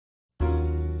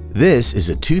This is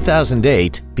a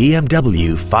 2008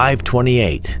 BMW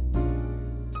 528.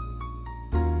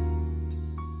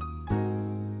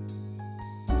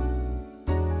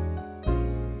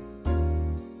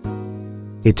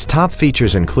 Its top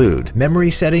features include memory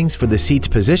settings for the seat's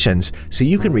positions so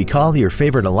you can recall your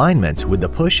favorite alignments with the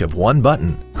push of one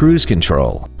button, cruise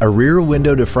control, a rear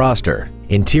window defroster,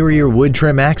 interior wood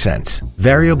trim accents,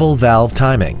 variable valve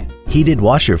timing, heated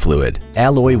washer fluid,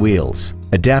 alloy wheels,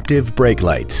 adaptive brake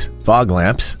lights, fog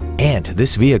lamps, and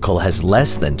this vehicle has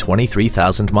less than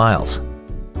 23,000 miles.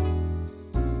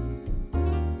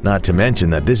 Not to mention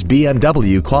that this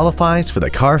BMW qualifies for the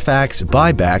Carfax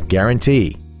buyback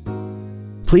guarantee.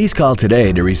 Please call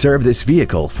today to reserve this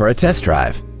vehicle for a test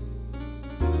drive.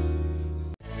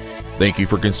 Thank you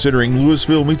for considering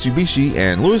Lewisville Mitsubishi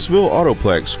and Lewisville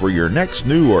Autoplex for your next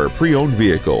new or pre-owned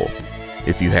vehicle.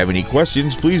 If you have any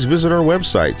questions, please visit our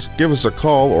websites, give us a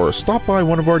call, or stop by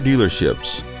one of our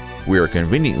dealerships. We are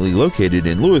conveniently located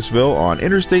in Lewisville on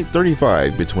Interstate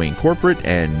 35 between Corporate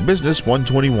and Business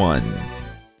 121.